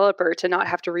senior developer to not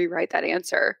have to rewrite that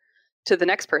answer to the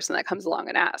next person that comes along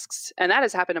and asks. And that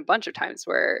has happened a bunch of times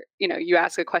where, you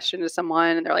ask a question to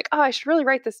someone and they're like, oh, I should really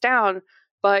write this down,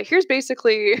 but here's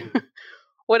basically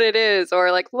what it is.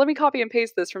 Or like, let me copy and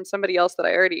paste this from somebody else that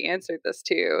I already answered this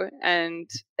to. And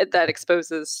that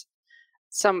exposes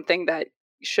something that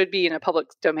should be in a public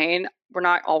domain. We're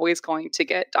not always going to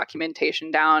get documentation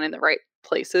down in the right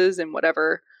places in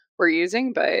whatever we're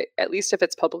using, but at least if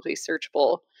it's publicly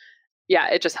searchable, yeah,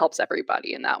 it just helps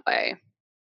everybody in that way.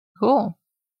 Cool.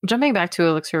 Jumping back to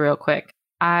Elixir real quick,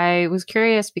 I was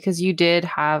curious because you did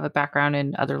have a background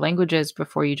in other languages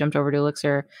before you jumped over to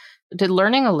Elixir. Did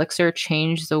learning Elixir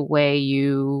change the way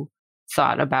you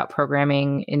thought about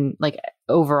programming in like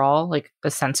overall, like a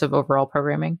sense of overall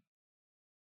programming?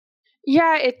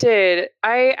 Yeah, it did.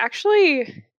 I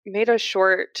actually made a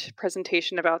short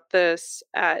presentation about this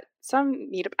at some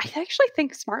meetup. I actually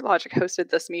think SmartLogic hosted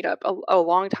this meetup a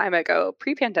long time ago,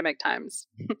 pre-pandemic times,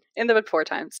 in the before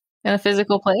times. In a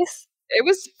physical place? It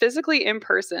was physically in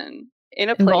person in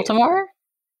a In place. Baltimore?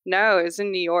 No, it was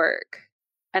in New York.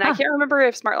 And I can't remember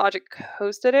if SmartLogic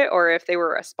hosted it or if they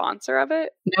were a sponsor of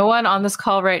it. No one on this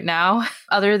call right now,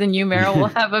 other than you, Meryl, will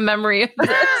have a memory of this.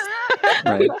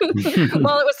 Right.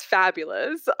 Well, it was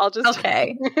fabulous.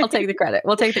 Okay. I'll take the credit.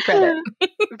 We'll take the credit.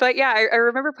 But yeah, I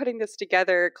remember putting this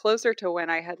together closer to when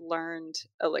I had learned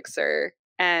Elixir.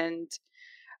 And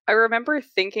I remember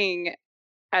thinking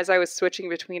as I was switching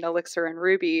between Elixir and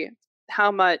Ruby, how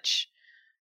much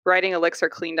writing Elixir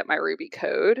cleaned up my Ruby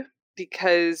code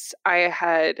because I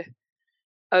had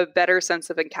a better sense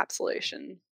of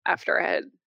encapsulation after I had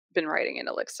been writing in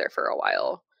Elixir for a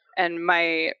while. And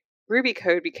my Ruby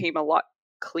code became a lot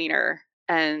cleaner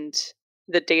and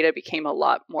the data became a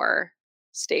lot more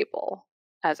stable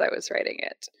as I was writing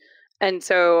it. And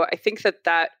so I think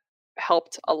that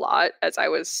helped a lot as I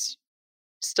was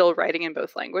still writing in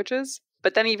both languages.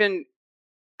 But then even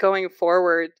going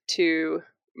forward to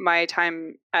my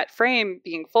time at Frame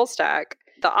being full stack,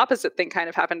 the opposite thing kind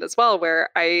of happened as well, where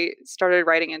I started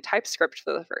writing in TypeScript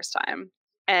for the first time.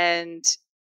 And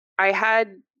I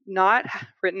had not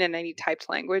written in any typed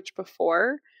language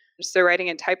before. So writing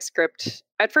in TypeScript,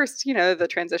 at first, the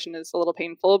transition is a little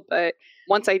painful, but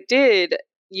once I did,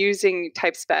 using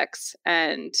type specs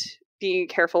and being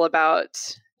careful about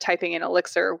typing in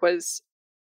Elixir was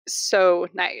so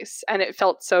nice. And it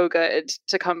felt so good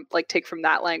to take from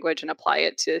that language and apply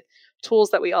it to tools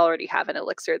that we already have in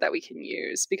Elixir that we can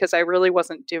use, because I really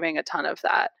wasn't doing a ton of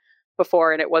that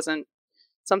before. And it wasn't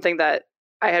something that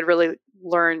I had really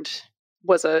learned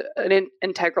was an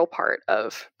integral part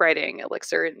of writing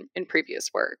Elixir in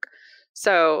previous work.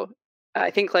 So I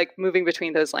think moving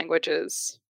between those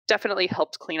languages definitely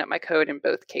helped clean up my code in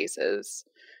both cases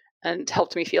and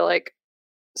helped me feel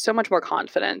so much more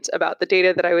confident about the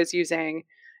data that I was using,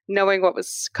 knowing what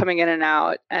was coming in and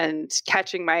out, and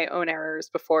catching my own errors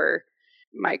before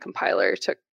my compiler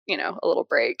took, a little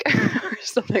break or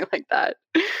something like that.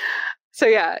 So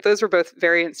yeah, those were both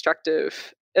very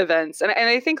instructive events. And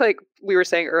I think we were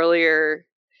saying earlier,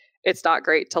 it's not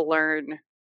great to learn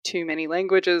too many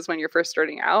languages when you're first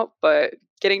starting out, but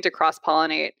getting to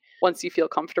cross-pollinate once you feel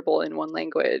comfortable in one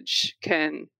language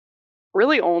can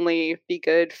really only be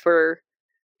good for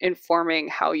informing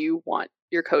how you want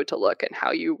your code to look and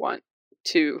how you want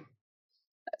to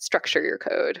structure your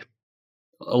code.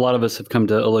 A lot of us have come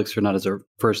to Elixir not as our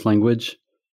first language.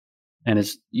 And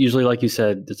it's usually, like you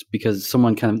said, it's because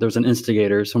someone there was an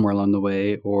instigator somewhere along the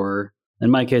way. Or in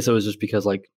my case, it was just because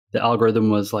the algorithm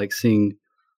was seeing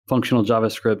functional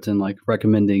JavaScript and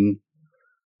recommending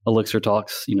Elixir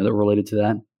talks, that were related to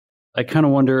that. I kind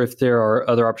of wonder if there are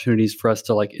other opportunities for us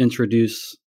to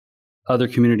introduce other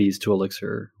communities to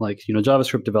Elixir,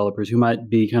 JavaScript developers who might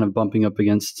be kind of bumping up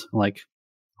against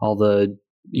all the,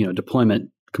 deployment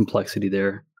complexity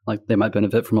there. They might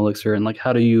benefit from Elixir, and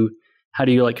how do you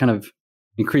kind of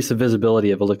increase the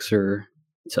visibility of Elixir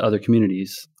to other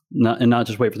communities, not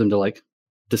just wait for them to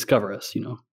discover us,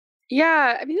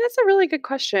 Yeah, I mean, that's a really good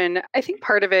question. I think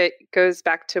part of it goes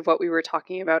back to what we were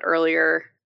talking about earlier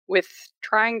with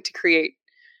trying to create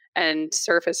and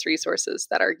surface resources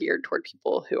that are geared toward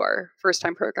people who are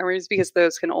first-time programmers, because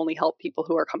those can only help people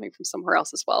who are coming from somewhere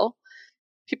else as well.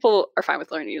 People are fine with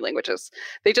learning new languages.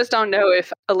 They just don't know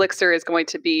if Elixir is going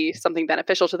to be something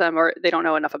beneficial to them, or they don't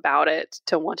know enough about it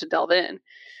to want to delve in.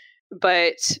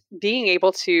 But being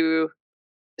able to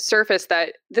surface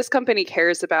that this company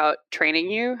cares about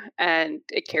training you and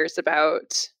it cares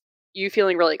about you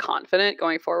feeling really confident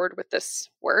going forward with this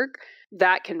work,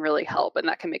 that can really help, and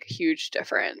that can make a huge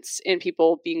difference in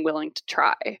people being willing to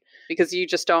try, because you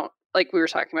just don't, like we were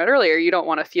talking about earlier, you don't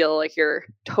want to feel like you're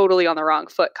totally on the wrong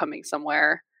foot coming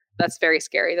somewhere. That's very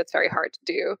scary. That's very hard to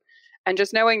do. And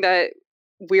just knowing that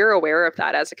we're aware of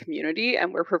that as a community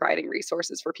and we're providing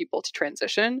resources for people to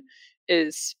transition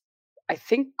is, I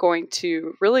think, going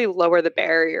to really lower the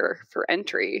barrier for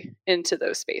entry into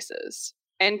those spaces,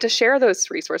 and to share those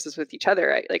resources with each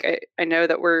other. I know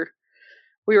that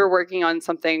we were working on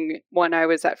something when I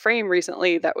was at Frame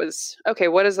recently that was, okay,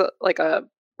 what does a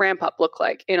ramp up look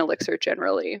like in Elixir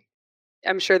generally?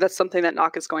 I'm sure that's something that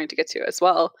Nock is going to get to as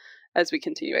well as we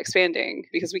continue expanding,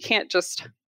 because we can't just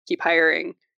keep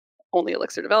hiring only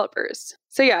Elixir developers.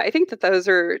 So yeah, I think that those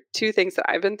are two things that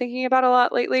I've been thinking about a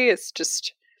lot lately. It's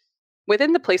just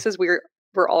within the places we're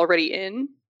already in,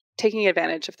 taking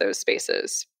advantage of those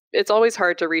spaces. It's always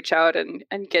hard to reach out and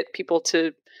get people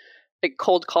to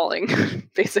cold calling,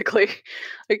 basically.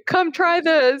 Come try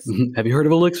this. Have you heard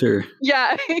of Elixir?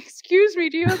 Yeah. Excuse me,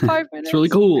 do you have 5 minutes? It's really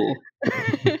cool.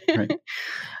 Right.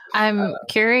 I'm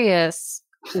curious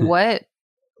what,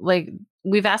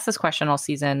 we've asked this question all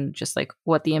season, just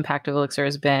what the impact of Elixir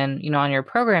has been, on your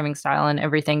programming style and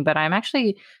everything. But I'm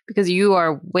actually, because you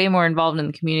are way more involved in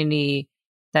the community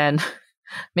than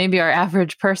maybe our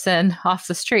average person off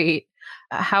the street,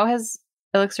 how has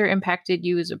Elixir impacted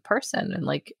you as a person, and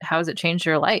how has it changed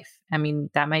your life? I mean,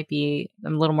 that might be a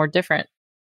little more different.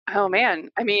 Oh man,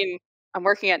 I mean, I'm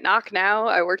working at Nock now.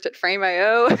 I worked at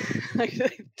Frame.io. I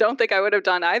don't think I would have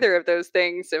done either of those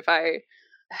things if I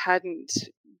hadn't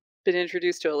been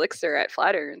introduced to Elixir at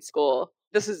Flatiron School.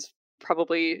 This is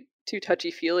probably too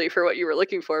touchy-feely for what you were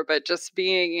looking for, but just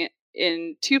being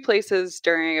in two places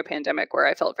during a pandemic where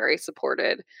I felt very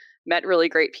supported, met really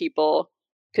great people,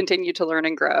 continued to learn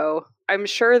and grow. I'm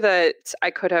sure that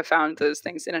I could have found those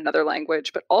things in another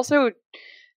language, but also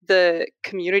the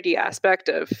community aspect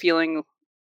of feeling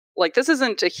like this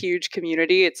isn't a huge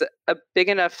community. It's a big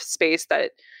enough space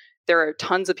that there are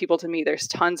tons of people to meet. There's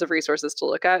tons of resources to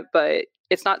look at, but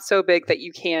it's not so big that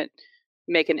you can't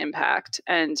make an impact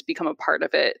and become a part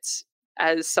of it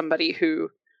as somebody who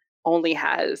only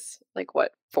has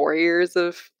 4 years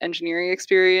of engineering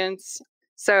experience.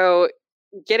 So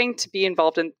getting to be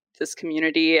involved in this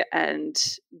community and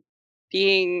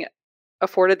being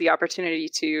afforded the opportunity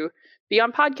to be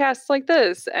on podcasts like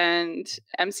this and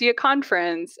MC a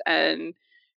conference and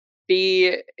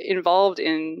be involved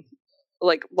in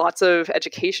lots of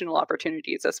educational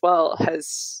opportunities as well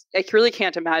I really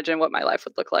can't imagine what my life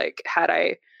would look like had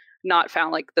I not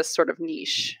found this sort of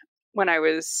niche when I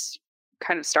was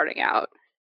kind of starting out.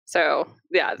 So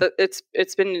yeah,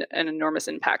 it's been an enormous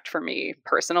impact for me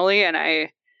personally, and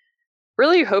I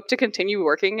really hope to continue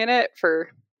working in it for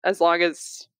as long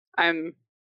as I'm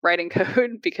writing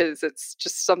code, because it's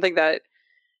just something that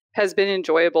has been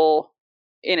enjoyable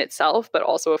in itself, but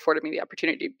also afforded me the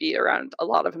opportunity to be around a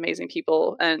lot of amazing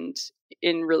people and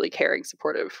in really caring,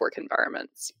 supportive work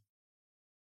environments.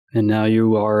 And now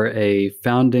you are a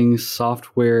founding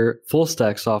full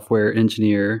stack software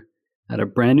engineer at a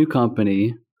brand new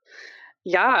company.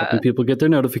 Yeah. Helping people get their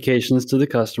notifications to the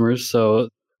customers. So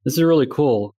this is really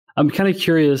cool. I'm kind of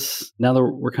curious, now that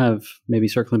we're kind of maybe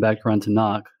circling back around to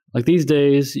Nock, these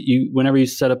days, whenever you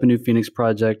set up a new Phoenix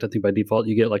project, I think by default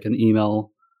you get an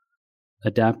email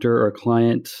adapter or a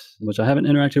client, which I haven't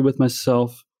interacted with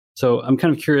myself. So I'm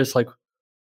kind of curious,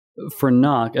 for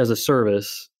Nock as a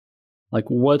service,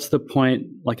 what's the point?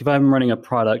 If I'm running a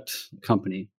product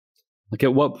company,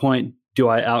 at what point do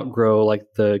I outgrow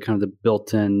the kind of the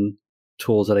built-in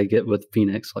tools that I get with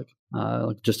Phoenix,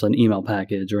 just an email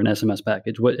package or an SMS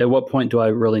package? At what point do I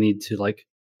really need to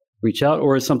reach out,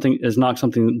 or is Nock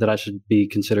something that I should be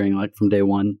considering from day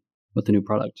one with the new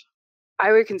product?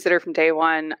 I would consider from day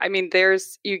one. I mean,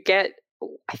 you get,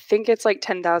 I think it's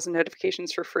 10,000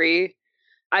 notifications for free.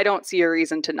 I don't see a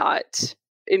reason to not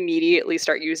immediately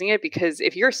start using it, because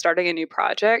if you're starting a new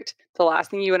project, the last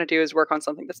thing you want to do is work on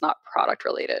something that's not product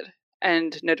related,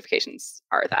 and notifications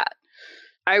are that.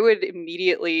 I would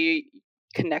immediately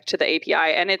connect to the API,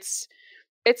 and it's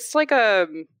like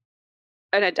an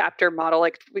adapter model,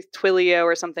 like with Twilio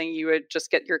or something. You would just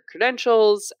get your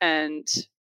credentials and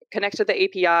connect to the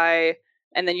API,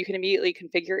 and then you can immediately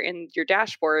configure in your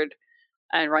dashboard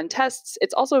and run tests.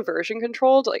 It's also version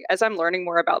controlled. As I'm learning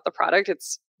more about the product,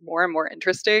 it's more and more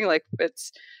interesting.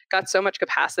 It's got so much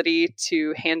capacity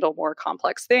to handle more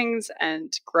complex things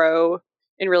and grow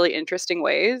in really interesting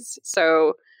ways.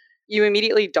 So you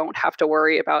immediately don't have to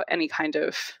worry about any kind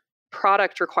of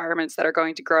product requirements that are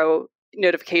going to grow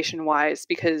notification wise,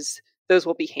 because those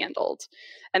will be handled.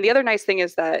 And the other nice thing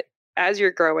is that as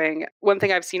you're growing, one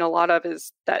thing I've seen a lot of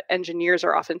is that engineers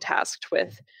are often tasked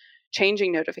with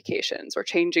changing notifications, or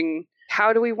changing,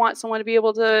 how do we want someone to be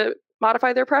able to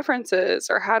modify their preferences,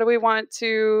 or do we want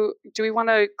to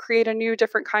create a new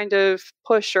different kind of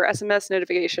push or SMS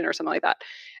notification or something like that.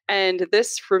 And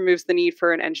this removes the need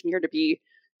for an engineer to be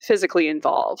physically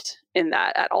involved in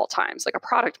that at all times. A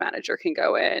product manager can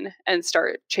go in and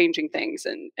start changing things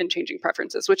and changing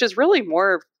preferences, which is really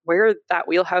more where that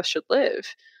wheelhouse should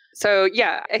live. So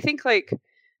yeah, I think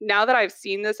now that I've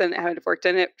seen this and haven't worked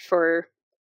in it for,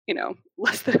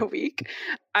 less than a week,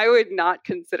 I would not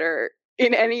consider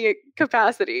in any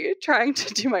capacity trying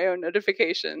to do my own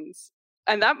notifications.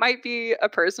 And that might be a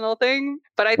personal thing,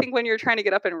 but I think when you're trying to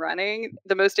get up and running,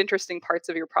 the most interesting parts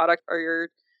of your product are your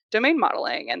domain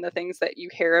modeling and the things that you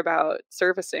care about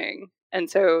servicing. And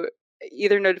so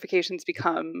either notifications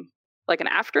become an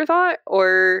afterthought,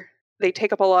 or they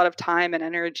take up a lot of time and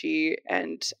energy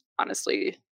and,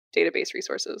 honestly, database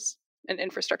resources and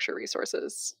infrastructure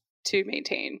resources to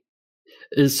maintain.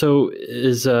 Is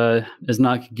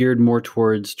Nock geared more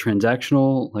towards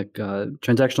transactional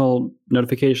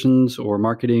notifications, or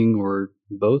marketing, or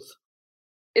both?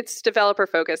 It's developer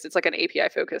focused. It's an API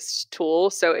focused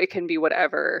tool, so it can be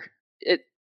whatever it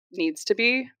needs to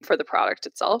be for the product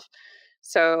itself.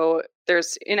 So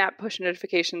there's in-app push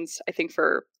notifications, I think,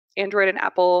 for Android and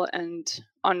Apple and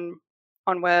on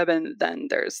web, and then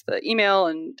there's the email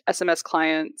and SMS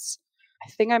clients. I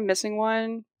think I'm missing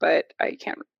one, but I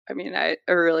I mean, I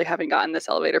really haven't gotten this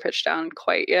elevator pitch down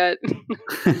quite yet.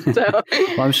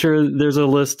 Well, I'm sure there's a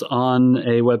list on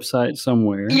a website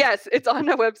somewhere. Yes, it's on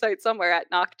a website somewhere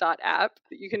at knock.app.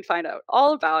 You can find out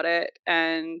all about it.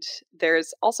 And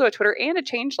there's also a Twitter and a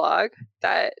changelog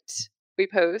that we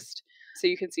post. So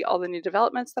you can see all the new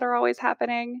developments that are always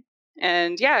happening.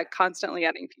 And yeah, constantly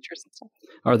adding features and stuff.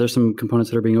 Are there some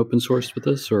components that are being open sourced with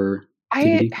this, or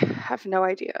TBD? I have no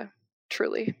idea.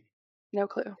 Truly. No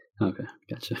clue. Okay,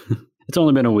 gotcha. It's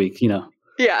only been a week,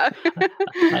 Yeah.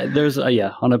 There's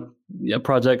on the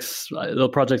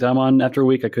project I'm on after a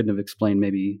week, I couldn't have explained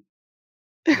maybe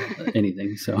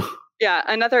anything. So yeah,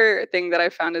 another thing that I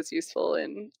found is useful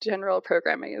in general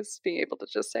programming is being able to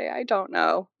just say, I don't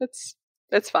know. It's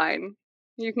fine.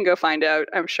 You can go find out,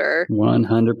 I'm sure.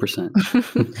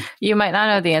 100%. You might not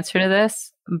know the answer to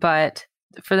this, but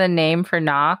for the name for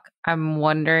Knock, I'm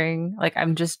wondering,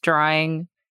 I'm just drawing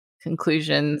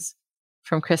conclusions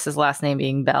from Chris's last name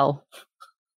being Bell.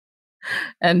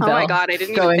 And oh my God, I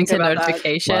didn't even think about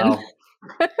notification. Wow.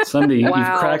 Somebody, you've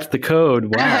cracked the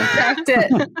code. Wow. I cracked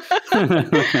it.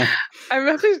 I'm going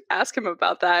to have to ask him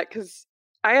about that because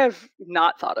I have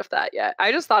not thought of that yet.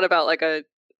 I just thought about a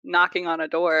knocking on a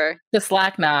door. The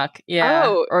Slack knock, yeah.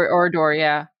 Oh. Or a door,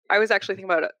 yeah. I was actually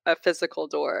thinking about a physical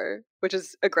door, which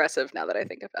is aggressive now that I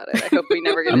think about it. I hope we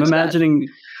never get I'm into imagining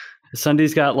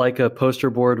Sunday's got a poster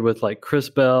board with Chris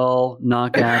Bell,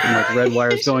 Knock app, and red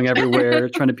wires going everywhere,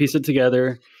 trying to piece it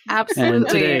together. Absolutely. And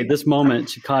today, this moment,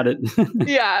 she caught it.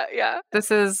 Yeah.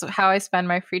 This is how I spend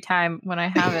my free time when I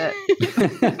have it.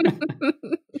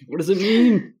 What does it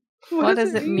mean? What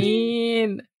does it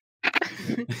mean?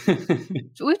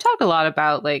 We've talked a lot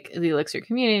about the Elixir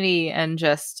community and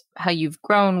just how you've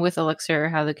grown with Elixir,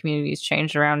 how the community's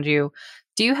changed around you.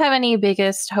 Do you have any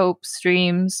biggest hopes,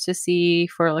 dreams to see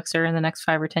for Elixir in the next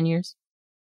 5 or 10 years?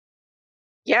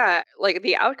 Yeah,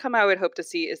 the outcome I would hope to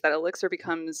see is that Elixir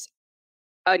becomes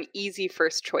an easy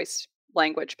first choice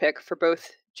language pick for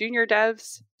both junior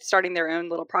devs starting their own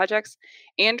little projects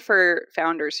and for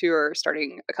founders who are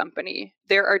starting a company.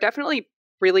 There are definitely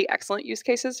really excellent use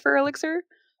cases for Elixir,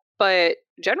 but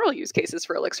general use cases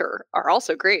for Elixir are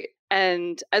also great.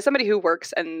 And as somebody who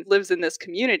works and lives in this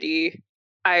community,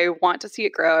 I want to see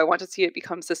it grow. I want to see it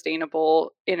become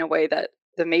sustainable in a way that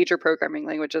the major programming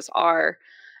languages are.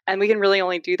 And we can really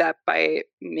only do that by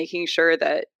making sure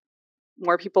that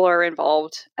more people are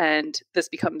involved and this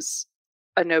becomes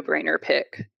a no-brainer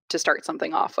pick to start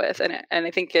something off with. And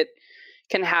I think it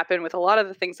can happen with a lot of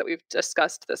the things that we've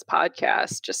discussed this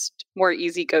podcast, just more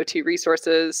easy go-to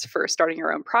resources for starting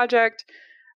your own project,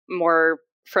 more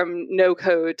from no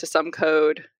code to some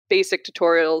code, basic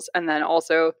tutorials, and then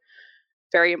also,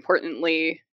 very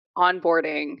importantly,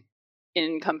 onboarding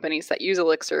in companies that use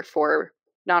Elixir for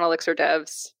non-Elixir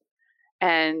devs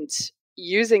and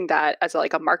using that as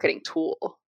a marketing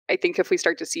tool. I think if we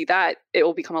start to see that, it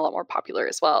will become a lot more popular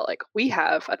as well. We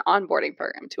have an onboarding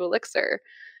program to Elixir.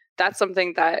 That's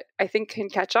something that I think can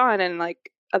catch on and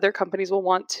other companies will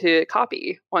want to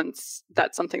copy once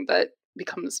that's something that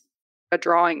becomes a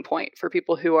drawing point for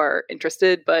people who are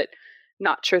interested but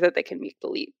not sure that they can make the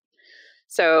leap.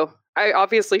 So I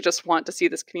obviously just want to see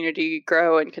this community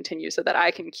grow and continue so that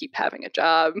I can keep having a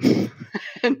job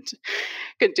and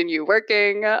continue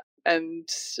working and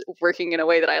working in a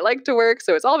way that I like to work.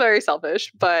 So it's all very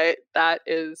selfish, but that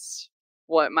is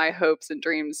what my hopes and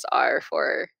dreams are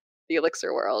for the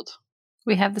Elixir world.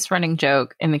 We have this running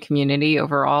joke in the community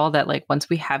overall that once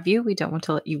we have you, we don't want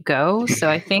to let you go. So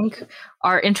I think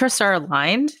our interests are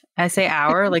aligned. I say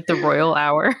our, the royal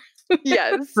hour.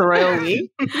 Yes. The royal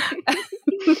we.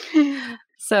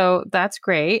 So that's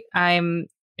great. I'm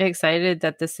excited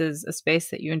that this is a space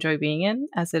that you enjoy being in,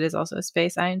 as it is also a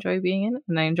space I enjoy being in,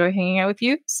 and I enjoy hanging out with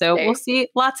you. So We'll see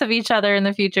lots of each other in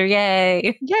the future.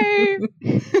 Yay! Yay!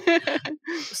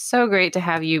 So great to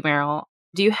have you, Meryl.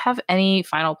 Do you have any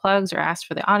final plugs or asks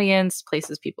for the audience,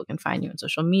 places people can find you on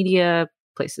social media,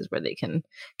 places where they can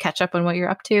catch up on what you're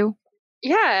up to?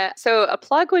 Yeah, so a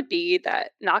plug would be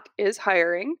that Knock is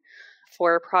hiring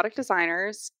for product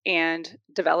designers and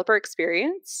developer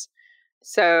experience.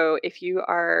 So if you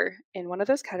are in one of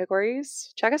those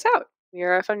categories, check us out. We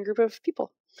are a fun group of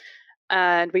people.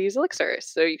 And we use Elixir,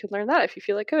 so you can learn that if you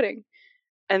feel like coding.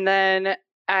 And then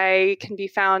I can be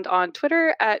found on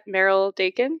Twitter at Meryl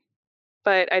Dakin,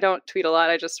 but I don't tweet a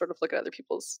lot. I just sort of look at other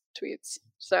people's tweets.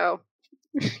 So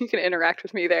you can interact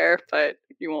with me there, but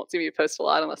you won't see me post a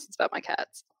lot unless it's about my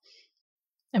cats.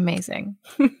 Amazing.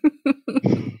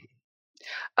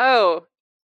 Oh,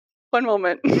 one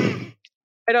moment. I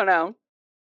don't know.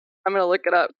 I'm going to look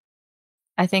it up.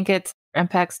 I think it's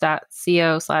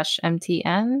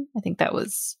mpex.co/mtn. I think that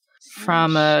was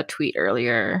from a tweet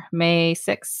earlier, May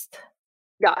 6th.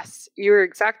 Yes, you were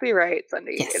exactly right,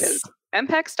 Sunday. Yes. It is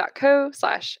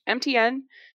mpex.co/MTN.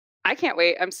 I can't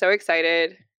wait. I'm so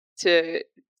excited to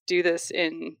do this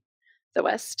in the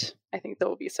West. I think that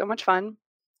will be so much fun.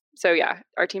 So yeah,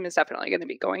 our team is definitely going to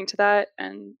be going to that,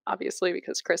 and obviously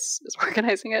because Chris is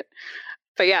organizing it.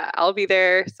 But yeah, I'll be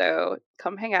there, so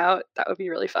come hang out. That would be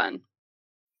really fun.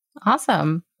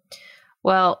 Awesome.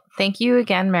 Well, thank you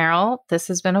again, Meryl. This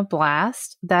has been a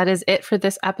blast. That is it for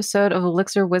this episode of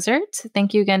Elixir Wizards.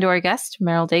 Thank you again to our guest,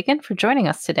 Meryl Dakin, for joining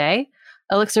us today.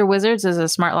 Elixir Wizards is a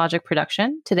Smart Logic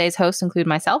production. Today's hosts include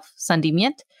myself, Sundie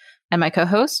Myint, and my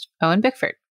co-host, Owen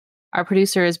Bickford. Our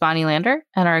producer is Bonnie Lander,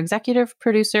 and our executive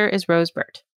producer is Rose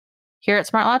Burt. Here at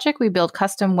Smart Logic, we build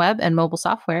custom web and mobile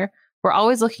software. We're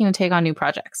always looking to take on new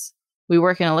projects. We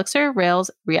work in Elixir, Rails,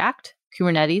 React,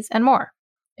 Kubernetes, and more.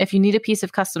 If you need a piece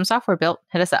of custom software built,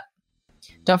 hit us up.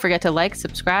 Don't forget to like,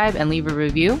 subscribe, and leave a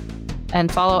review.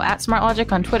 And follow at Smart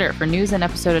Logic on Twitter for news and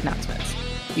episode announcements.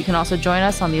 You can also join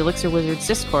us on the Elixir Wizards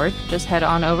Discord. Just head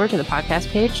on over to the podcast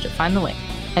page to find the link.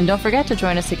 And don't forget to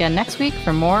join us again next week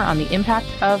for more on the impact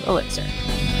of Elixir.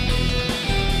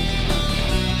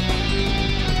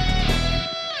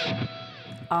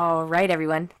 All right,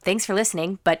 everyone. Thanks for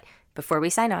listening. But before we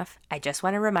sign off, I just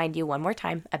want to remind you one more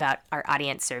time about our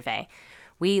audience survey.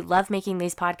 We love making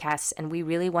these podcasts, and we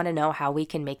really want to know how we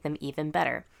can make them even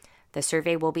better. The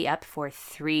survey will be up for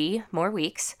 3 more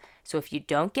weeks, so if you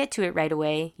don't get to it right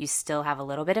away, you still have a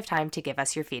little bit of time to give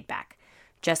us your feedback.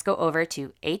 Just go over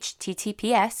to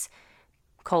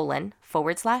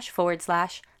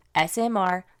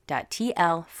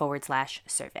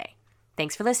https://smr.tl/survey.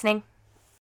 Thanks for listening.